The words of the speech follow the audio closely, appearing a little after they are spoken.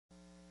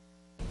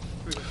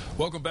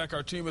Welcome back.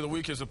 Our team of the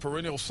week is a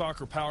perennial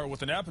soccer power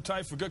with an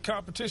appetite for good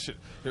competition.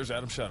 Here's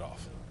Adam Shutoff.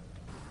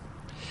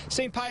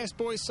 St. Pius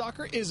boys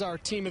soccer is our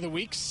team of the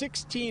week.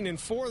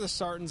 16-4 the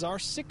Sartans are,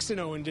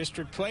 6-0 in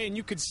district play, and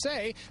you could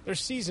say their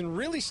season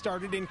really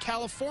started in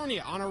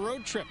California on a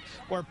road trip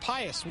where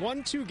Pius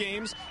won 2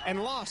 games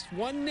and lost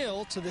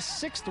 1-0 to the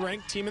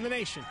 6th-ranked team in the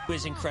nation. It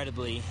was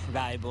incredibly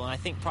valuable, and I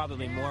think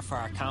probably more for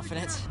our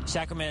confidence.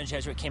 Sacramento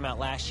Jesuit came out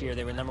last year.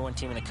 They were #1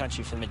 team in the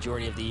country for the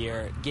majority of the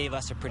year. Gave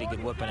us a pretty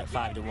good whooping at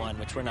 5-1,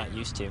 which we're not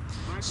used to.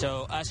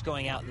 So us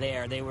going out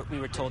there, we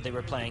were told they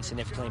were playing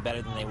significantly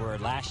better than they were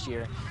last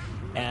year.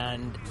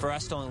 And for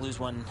us to only lose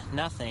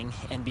 1-0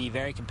 and be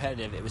very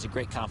competitive, it was a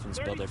great confidence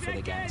builder for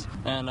the guys.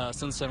 And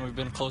since then, we've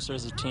been closer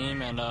as a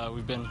team, and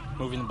we've been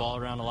moving the ball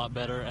around a lot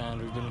better,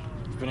 and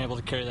we've been able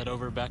to carry that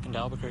over back into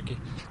Albuquerque.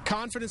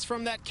 Confidence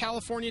from that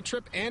California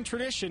trip and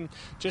tradition,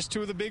 just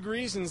 2 of the big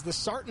reasons the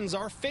Sartans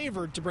are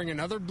favored to bring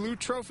another blue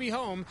trophy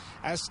home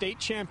as state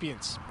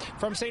champions.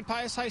 From St.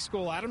 Pius High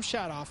School, Adam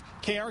Shutoff,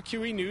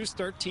 KRQE News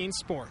 13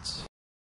 Sports.